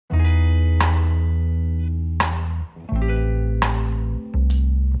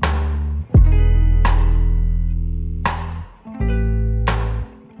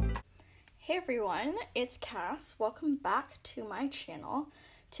everyone, it's Cass. Welcome back to my channel.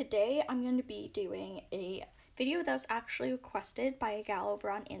 Today I'm going to be doing a video that was actually requested by a gal over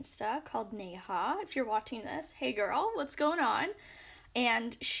on Insta called Neha. If you're watching this, hey girl, what's going on?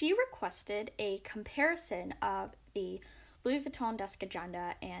 And she requested a comparison of the Louis Vuitton Desk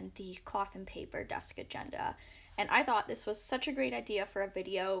Agenda and the Cloth and Paper Desk Agenda. And I thought this was such a great idea for a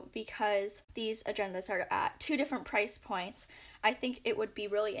video because these agendas are at two different price points. I think it would be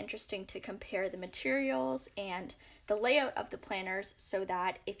really interesting to compare the materials and the layout of the planners so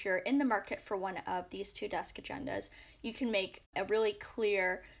that if you're in the market for one of these two desk agendas, you can make a really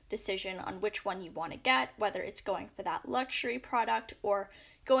clear decision on which one you want to get, whether it's going for that luxury product or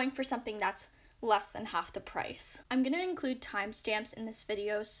going for something that's less than half the price. I'm going to include timestamps in this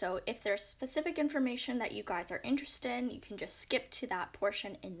video, so if there's specific information that you guys are interested in, you can just skip to that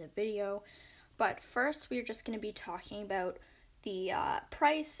portion in the video. But first, we're just going to be talking about the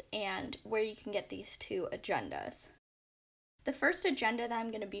price and where you can get these two agendas. The first agenda that I'm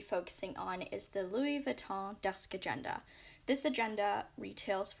going to be focusing on is the Louis Vuitton Desk Agenda. This agenda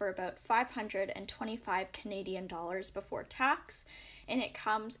retails for about 525 Canadian dollars before tax, and it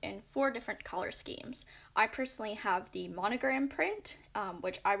comes in 4 different color schemes. I personally have the monogram print,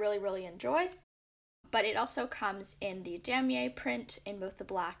 which I really enjoy, but it also comes in the damier print in both the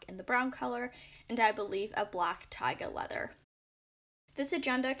black and the brown color, and I believe a black taiga leather. This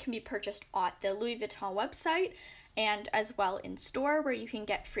agenda can be purchased at the Louis Vuitton website and as well in store, where you can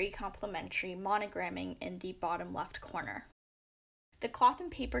get free complimentary monogramming in the bottom left corner. The Cloth and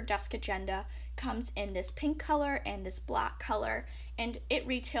Paper Desk Agenda comes in this pink color and this black color, and it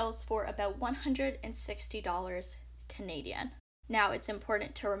retails for about $160 Canadian. Now, it's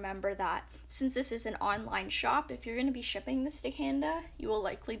important to remember that since this is an online shop, if you're going to be shipping this to Canada, you will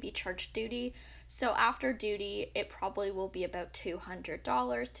likely be charged duty. So after duty, it probably will be about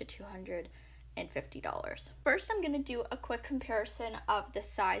 $200 to $250. First, I'm going to do a quick comparison of the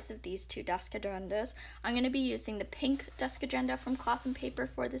size of these two desk agendas. I'm going to be using the pink desk agenda from Cloth and Paper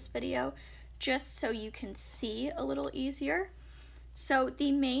for this video, just so you can see a little easier. So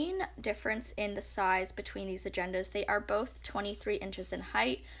the main difference in the size between these agendas, they are both 23 inches in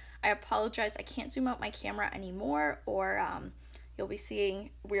height. I apologize, I can't zoom out my camera anymore, or you'll be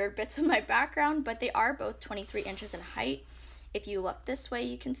seeing weird bits of my background, but they are both 23 inches in height. If you look this way,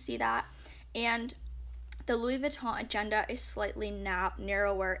 you can see that. And the Louis Vuitton agenda is slightly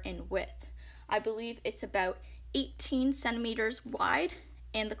narrower in width. I believe it's about 18 centimeters wide,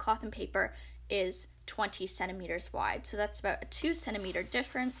 and the Cloth and Paper is 20 centimeters wide. So that's about a 2 centimeter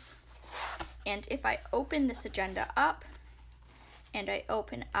difference. And if I open this agenda up, and I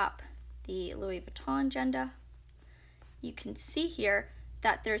open up the Louis Vuitton agenda, you can see here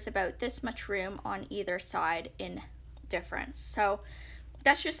that there's about this much room on either side in difference. So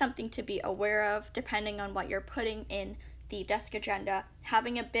that's just something to be aware of. Depending on what you're putting in the desk agenda,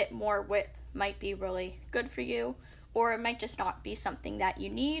 having a bit more width might be really good for you, or it might just not be something that you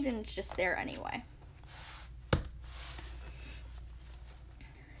need and it's just there anyway.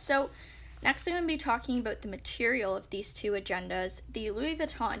 So next I'm going to be talking about the material of these two agendas. The Louis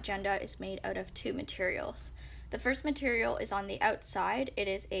Vuitton agenda is made out of 2 materials. The first material is on the outside. It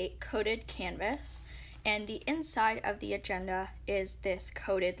is a coated canvas, and the inside of the agenda is this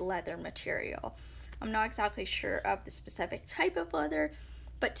coated leather material. I'm not exactly sure of the specific type of leather,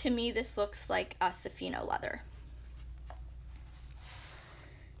 but to me this looks like a Safino leather.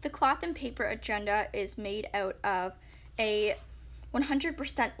 The Cloth and Paper agenda is made out of a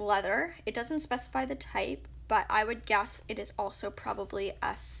 100% leather. It doesn't specify the type, but I would guess it is also probably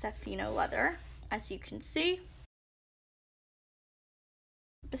a Safino leather, as you can see.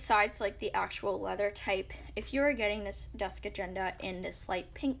 Besides like the actual leather type, if you are getting this desk agenda in this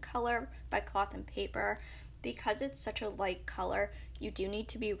light pink color by Cloth and Paper, because it's such a light color, you do need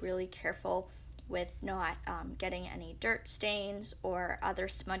to be really careful with not getting any dirt stains or other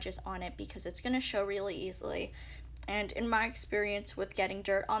smudges on it, because it's going to show really easily. And in my experience with getting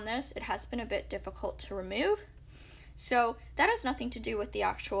dirt on this, it has been a bit difficult to remove. So that has nothing to do with the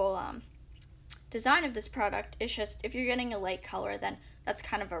actual design of this product. It's just if you're getting a light color, then that's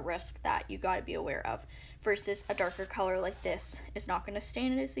kind of a risk that you got to be aware of, versus a darker color like this is not going to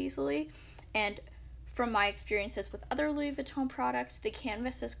stain it as easily. And from my experiences with other Louis Vuitton products, the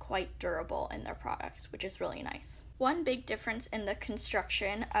canvas is quite durable in their products, which is really nice. One big difference in the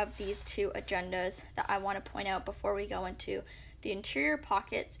construction of these two agendas that I want to point out before we go into the interior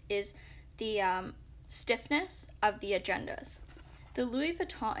pockets is the stiffness of the agendas. The Louis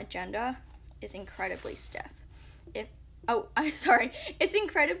Vuitton agenda is incredibly stiff. It's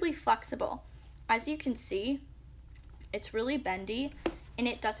incredibly flexible. As you can see, it's really bendy, and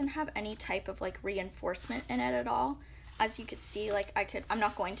it doesn't have any type of like reinforcement in it at all. As you could see, like I'm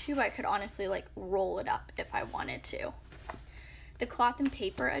not going to, but I could honestly like roll it up if I wanted to. The cloth and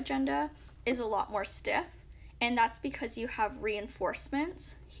paper agenda is a lot more stiff, and that's because you have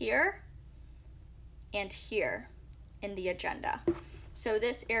reinforcements here and here in the agenda. So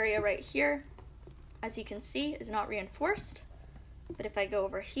this area right here, as you can see, is not reinforced, but if I go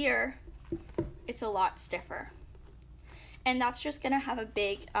over here, it's a lot stiffer. And that's just gonna have a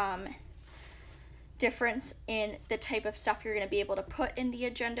big difference in the type of stuff you're gonna be able to put in the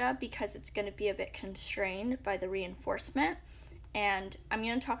agenda, because it's gonna be a bit constrained by the reinforcement. And I'm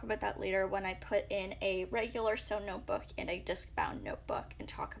gonna talk about that later when I put in a regular sewn notebook and a disc-bound notebook and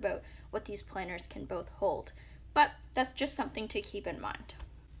talk about what these planners can both hold. But that's just something to keep in mind.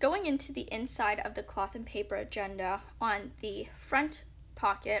 Going into the inside of the cloth and paper agenda, on the front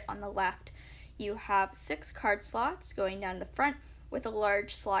pocket on the left, you have 6 card slots going down the front with a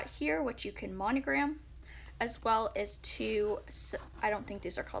large slot here, which you can monogram, as well as 2, I don't think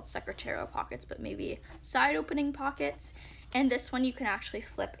these are called secretarial pockets, but maybe side opening pockets. And this one you can actually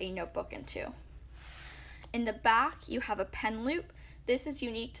slip a notebook into. In the back, you have a pen loop. This is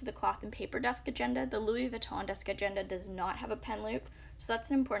unique to the cloth and paper desk agenda. The Louis Vuitton Desk Agenda does not have a pen loop, so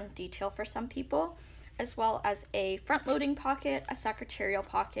that's an important detail for some people, as well as a front-loading pocket, a secretarial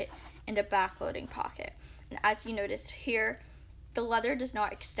pocket, and a back-loading pocket. And as you noticed here, the leather does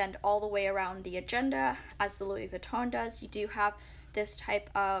not extend all the way around the agenda as the Louis Vuitton does. You do have this type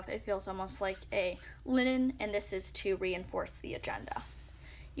of, it feels almost like a linen, and this is to reinforce the agenda.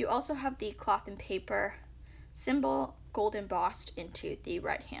 You also have the cloth and paper symbol gold embossed into the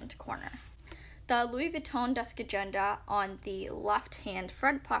right hand corner. The Louis Vuitton Desk Agenda on the left hand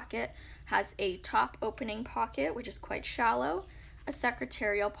front pocket has a top opening pocket, which is quite shallow, a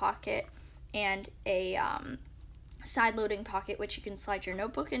secretarial pocket, and a side loading pocket, which you can slide your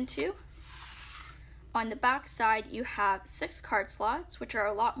notebook into. On the back side, you have 6 card slots, which are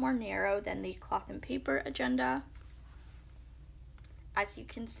a lot more narrow than the cloth and paper agenda, as you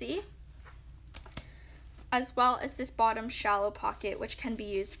can see, as well as this bottom shallow pocket, which can be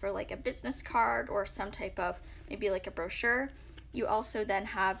used for like a business card or some type of, maybe like a brochure. You also then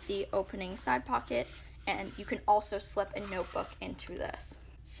have the opening side pocket, and you can also slip a notebook into this.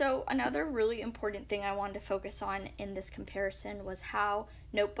 So another really important thing I wanted to focus on in this comparison was how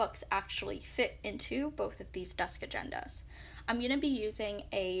notebooks actually fit into both of these desk agendas. I'm going to be using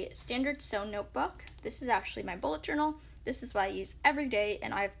a standard sewn notebook. This is actually my bullet journal. This is what I use every day,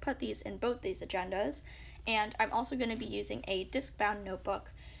 and I've put these in both these agendas. And I'm also going to be using a disc-bound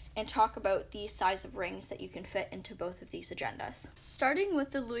notebook and talk about the size of rings that you can fit into both of these agendas. Starting with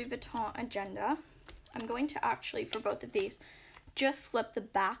the Louis Vuitton agenda, I'm going to actually, for both of these, just slip the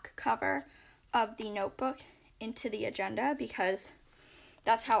back cover of the notebook into the agenda, because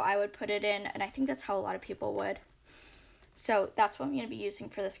that's how I would put it in, and I think that's how a lot of people would. So that's what I'm going to be using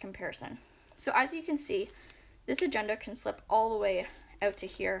for this comparison. So as you can see, this agenda can slip all the way out to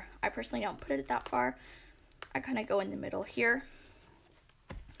here. I personally don't put it that far. I kind of go in the middle here,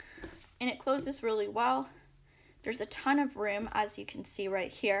 and it closes really well. There's a ton of room, as you can see right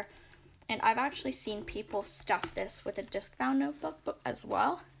here. And I've actually seen people stuff this with a disc-bound notebook as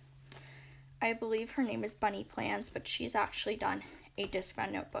well. I believe her name is Bunny Plans, but she's actually done a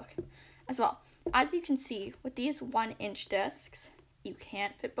disc-bound notebook as well. As you can see, with these 1-inch discs, you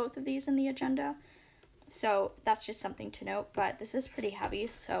can't fit both of these in the agenda. So that's just something to note, but this is pretty heavy,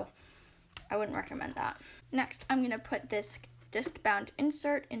 so I wouldn't recommend that. Next, I'm going to put this disc-bound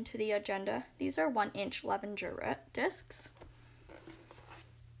insert into the agenda. These are 1-inch Levenger discs.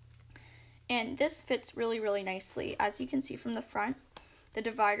 And this fits really, really nicely. As you can see from the front, the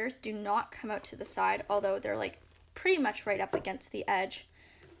dividers do not come out to the side, although they're like pretty much right up against the edge.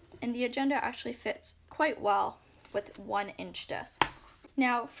 And the agenda actually fits quite well with 1-inch discs.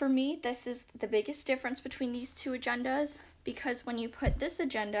 Now, for me, this is the biggest difference between these two agendas, because when you put this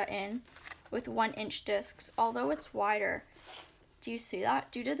agenda in with 1-inch discs, although it's wider, do you see that?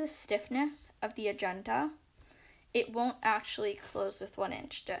 Due to the stiffness of the agenda, it won't actually close with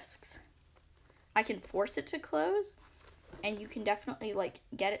 1-inch discs. I can force it to close, and you can definitely like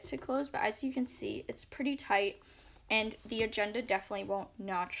get it to close, but as you can see, it's pretty tight, and the agenda definitely won't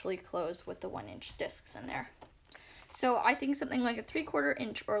naturally close with the 1-inch discs in there. So I think something like a 3/4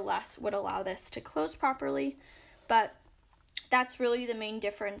 inch or less would allow this to close properly, but that's really the main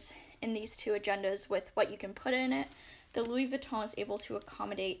difference in these two agendas with what you can put in it. The Louis Vuitton is able to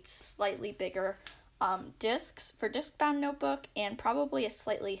accommodate slightly bigger discs for disc-bound notebook, and probably a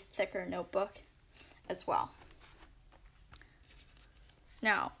slightly thicker notebook as well.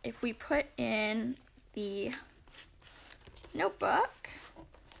 Now, if we put in the notebook,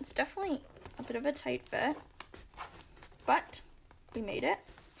 It's definitely a bit of a tight fit, but we made it.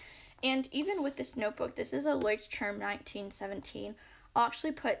 And even with this notebook, this is a Leuchtturm 1917. I'll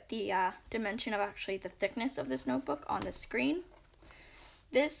actually put the dimension of actually the thickness of this notebook on the screen.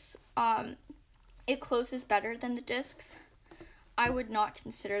 This, it closes better than the discs. I would not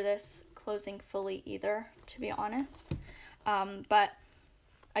consider this closing fully either, to be honest. But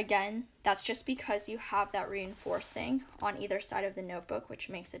again, that's just because you have that reinforcing on either side of the notebook, which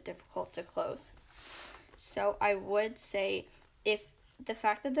makes it difficult to close. So I would say if the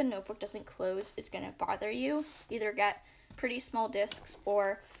fact that the notebook doesn't close is going to bother you, either get pretty small discs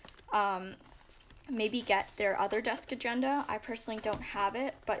or maybe get their other desk agenda. I personally don't have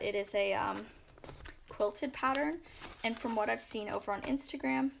it, but it is a quilted pattern, and from what I've seen over on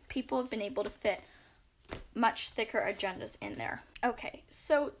Instagram, people have been able to fit much thicker agendas in there. Okay,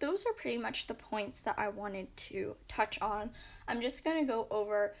 so those are pretty much the points that I wanted to touch on. I'm just going to go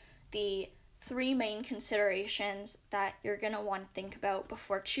over the 3 main considerations that you're going to want to think about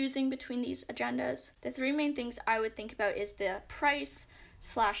before choosing between these agendas. The 3 main things I would think about is the price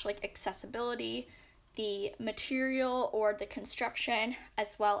 / like accessibility, the material or the construction,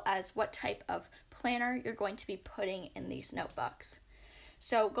 as well as what type of planner you're going to be putting in these notebooks.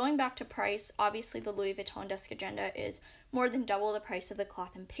 So going back to price, obviously the Louis Vuitton Desk Agenda is more than double the price of the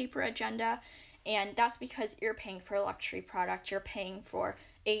cloth and paper agenda, and that's because you're paying for a luxury product, you're paying for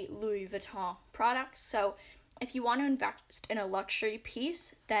a Louis Vuitton product. So if you want to invest in a luxury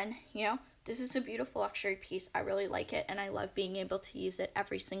piece, then, you know, this is a beautiful luxury piece. I really like it, and I love being able to use it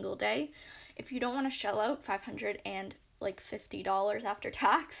every single day. If you don't want to shell out $550 after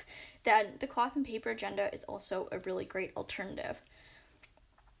tax, then the cloth and paper agenda is also a really great alternative.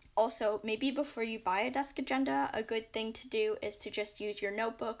 Also, maybe before you buy a desk agenda, a good thing to do is to just use your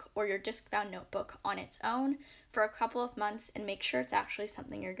notebook or your disc-bound notebook on its own for a couple of months and make sure it's actually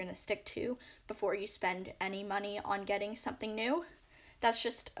something you're going to stick to before you spend any money on getting something new. That's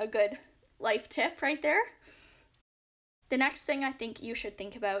just a good life tip right there. The next thing I think you should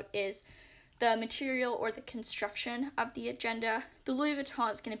think about is the material or the construction of the agenda. The Louis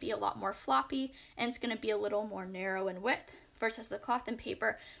Vuitton is going to be a lot more floppy, and it's going to be a little more narrow in width, versus the cloth and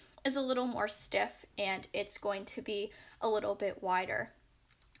paper is a little more stiff and it's going to be a little bit wider.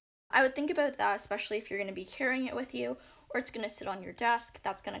 I would think about that, especially if you're going to be carrying it with you or it's going to sit on your desk.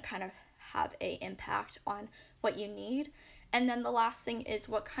 That's going to kind of have an impact on what you need. And then the last thing is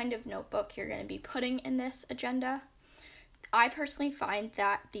what kind of notebook you're going to be putting in this agenda. I personally find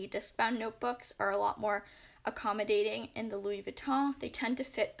that the disc-bound notebooks are a lot more accommodating in the Louis Vuitton. They tend to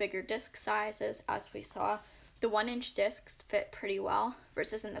fit bigger disc sizes, as we saw. The 1-inch discs fit pretty well,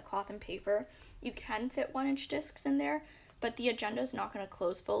 versus in the cloth and paper. You can fit 1-inch discs in there, but the agenda is not going to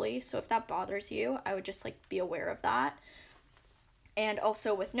close fully, so if that bothers you, I would just be aware of that. And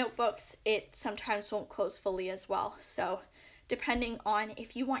also with notebooks, it sometimes won't close fully as well, so depending on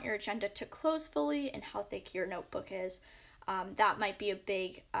if you want your agenda to close fully and how thick your notebook is, that might be a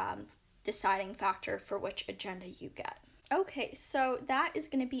big deciding factor for which agenda you get. Okay, so that is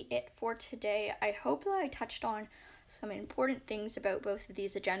going to be it for today. I hope that I touched on some important things about both of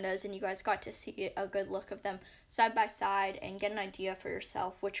these agendas and you guys got to see a good look of them side by side and get an idea for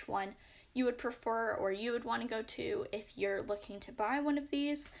yourself which one you would prefer or you would want to go to if you're looking to buy one of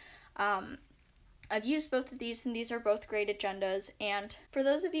these. I've used both of these and these are both great agendas, and for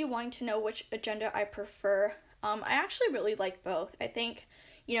those of you wanting to know which agenda I prefer, I actually really like both. I think,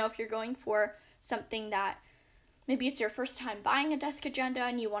 you know, if you're going for something that maybe it's your first time buying a desk agenda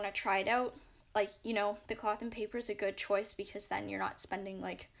and you want to try it out, you know, the cloth and paper is a good choice because then you're not spending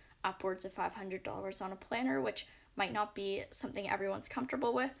upwards of $500 on a planner, which might not be something everyone's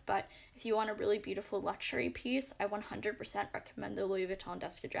comfortable with, but if you want a really beautiful luxury piece, I 100% recommend the Louis Vuitton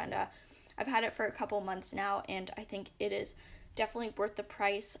Desk Agenda. I've had it for a couple months now, and I think it is definitely worth the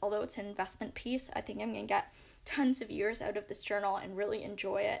price. Although it's an investment piece, I think I'm going to get tons of years out of this journal and really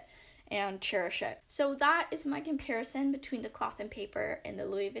enjoy it and cherish it. So that is my comparison between the cloth and paper and the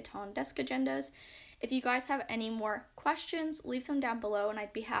Louis Vuitton Desk Agendas. If you guys have any more questions, leave them down below and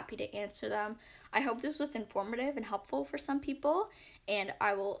I'd be happy to answer them. I hope this was informative and helpful for some people, and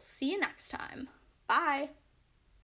I will see you next time. Bye!